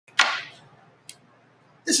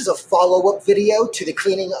This is a follow-up video to the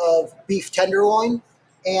cleaning of beef tenderloin.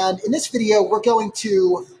 And in this video, we're going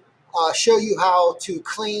to show you how to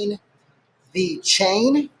clean the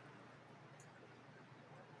chain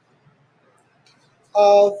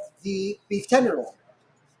of the beef tenderloin.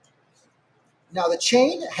 Now, the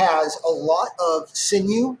chain has a lot of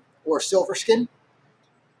sinew or silver skin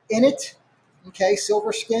in it. Okay,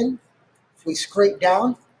 silver skin. If we scrape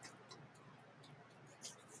down,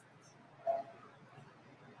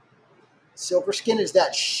 silver skin is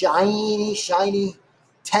that shiny, shiny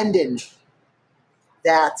tendon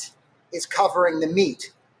that is covering the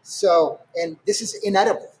meat. So, and this is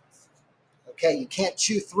inedible. Okay, you can't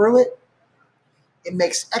chew through it. It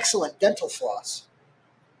makes excellent dental floss.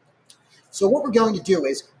 So what we're going to do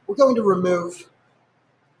is we're going to remove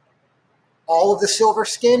all of the silver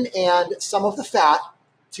skin and some of the fat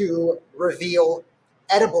to reveal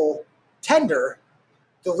edible, tender,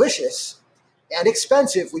 delicious, and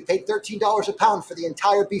expensive. We paid $13 a pound for the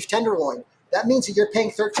entire beef tenderloin. That means that you're paying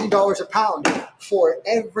 $13 a pound for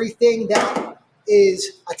everything that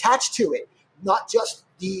is attached to it, not just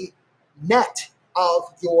the neck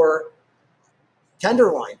of your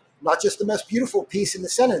tenderloin, not just the most beautiful piece in the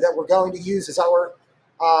center that we're going to use as our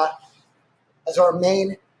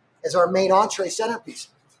main entree centerpiece.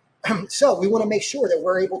 So we want to make sure that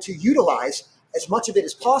we're able to utilize as much of it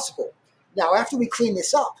as possible. Now, after we clean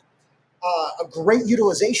this up, a great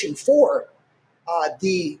utilization for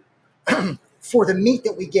the meat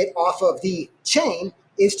that we get off of the chain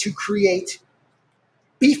is to create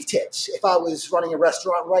beef tips. If I was running a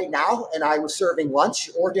restaurant right now and I was serving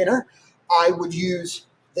lunch or dinner, I would use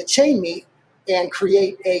the chain meat and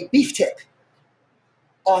create a beef tip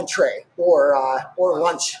entree or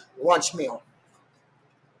lunch meal.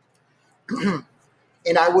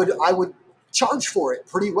 And I would charge for it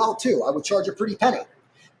pretty well too. I would charge a pretty penny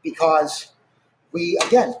because we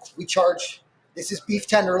charge. This is beef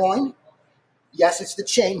tenderloin. Yes, it's the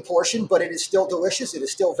chain portion, but it is still delicious. It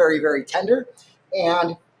is still very, very tender.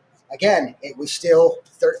 And again, it was still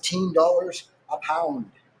 $13 a pound.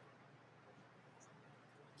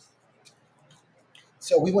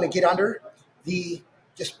 So we want to get under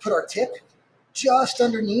just put our tip just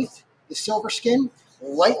underneath the silver skin,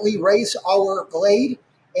 lightly raise our blade,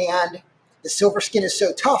 and the silver skin is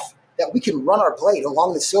so tough that we can run our blade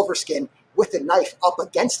along the silver skin with the knife up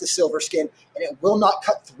against the silver skin, and it will not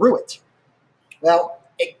cut through it. Well,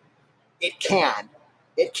 it can.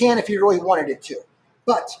 It can if you really wanted it to.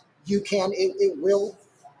 But you can, it will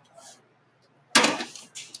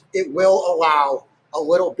allow a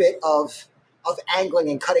little bit of angling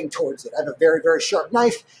and cutting towards it. I have a very, very sharp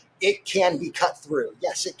knife. It can be cut through.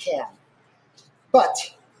 Yes, it can.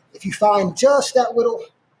 But if you find just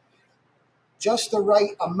the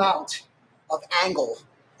right amount of angle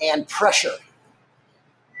and pressure,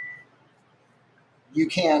 you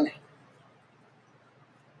can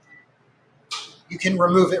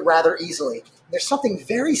remove it rather easily. There's something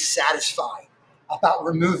very satisfying about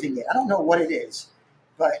removing it. I don't know what it is,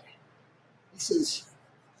 but it's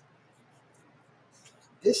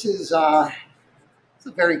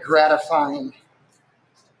a very gratifying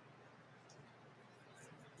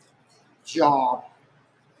job.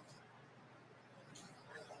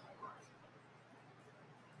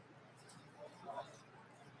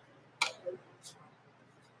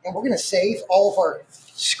 And we're going to save all of our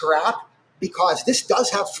scrap because this does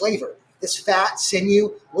have flavor. This fat,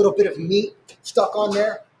 sinew, a little bit of meat stuck on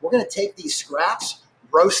there. We're going to take these scraps,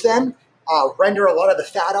 roast them, render a lot of the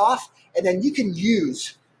fat off, and then you can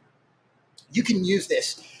use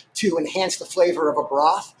this to enhance the flavor of a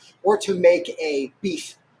broth or to make a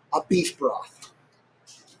beef broth.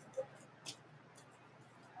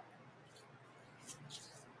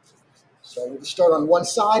 So we'll just start on one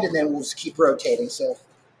side and then we'll just keep rotating.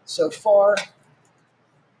 So far, a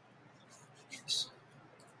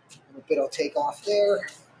little bit I'll take off there.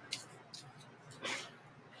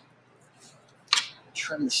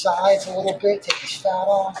 Trim the sides a little bit, take this fat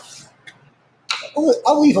off.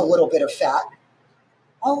 I'll leave a little bit of fat.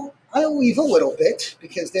 I'll leave a little bit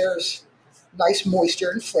because there's nice moisture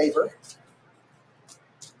and flavor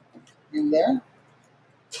in there.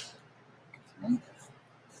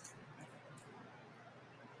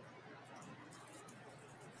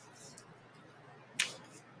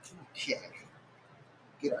 Okay,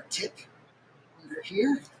 get our tip under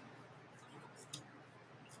here.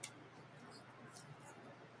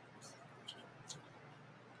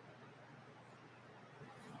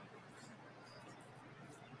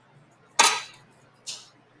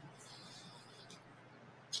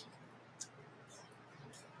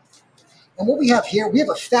 And what we have here, we have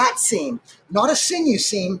a fat seam, not a sinew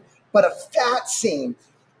seam, but a fat seam.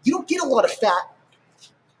 you don't get a lot of fat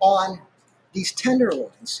on these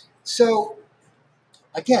tenderloins. So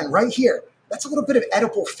again, right here, that's a little bit of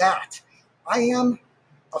edible fat. I am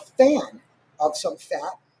a fan of some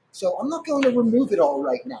fat, so I'm not going to remove it all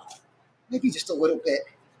right now. Maybe just a little bit.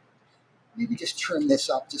 Maybe just trim this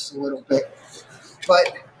up just a little bit.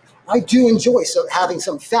 But I do enjoy having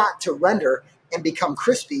some fat to render and become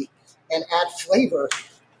crispy and add flavor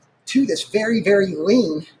to this very, very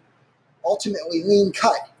lean, ultimately lean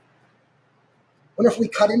cut. Whenever we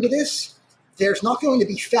cut into this, there's not going to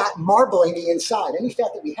be fat marbling the inside. Any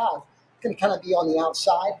fat that we have is going to kind of be on the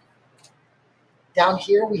outside. Down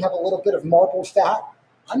here, we have a little bit of marbled fat.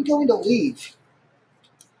 I'm going to leave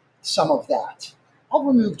some of that. I'll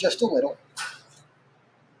remove just a little.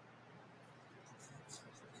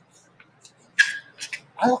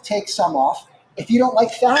 I'll take some off. If you don't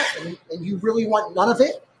like fat and you really want none of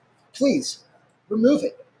it, please remove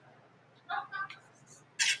it.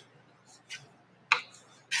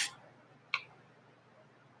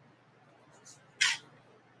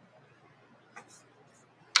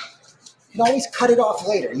 You can always cut it off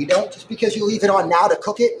later. You don't, just because you leave it on now to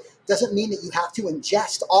cook it, doesn't mean that you have to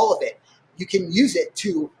ingest all of it. You can use it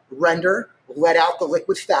to render, let out the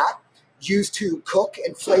liquid fat, use to cook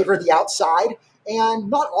and flavor the outside, and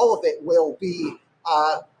not all of it will be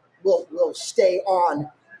will stay on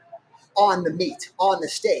the meat, on the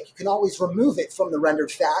steak. You can always remove it from the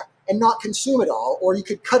rendered fat and not consume it all, or you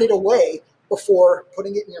could cut it away before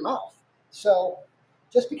putting it in your mouth. So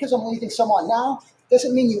just because I'm leaving some on now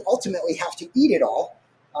doesn't mean you ultimately have to eat it all,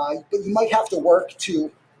 but you might have to work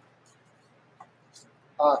to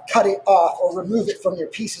cut it off or remove it from your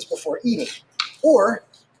pieces before eating. Or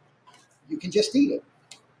you can just eat it.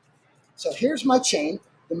 So here's my chain.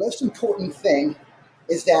 The most important thing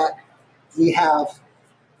is that we have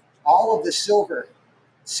all of the silver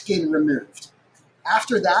skin removed.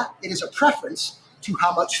 After that, it is a preference to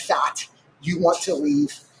how much fat you want to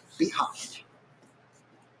leave behind.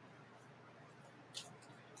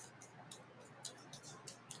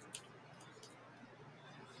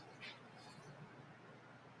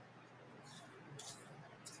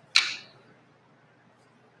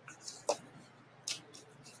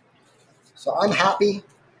 So I'm happy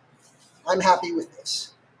with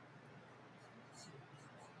this.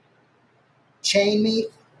 Chain meat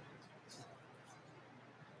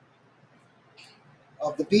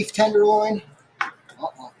of the beef tenderloin,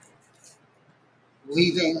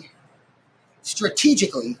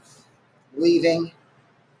 strategically leaving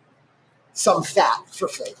some fat for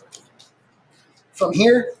flavor. From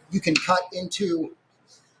here, you can cut into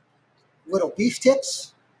little beef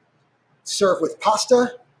tips, serve with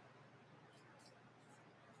pasta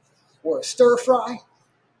or a stir fry,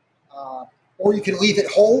 or you can leave it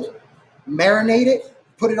whole, marinate it,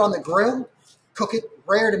 put it on the grill, cook it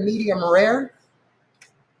rare to medium rare,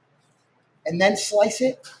 and then slice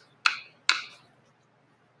it.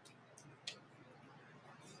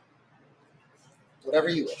 Whatever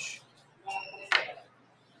you wish.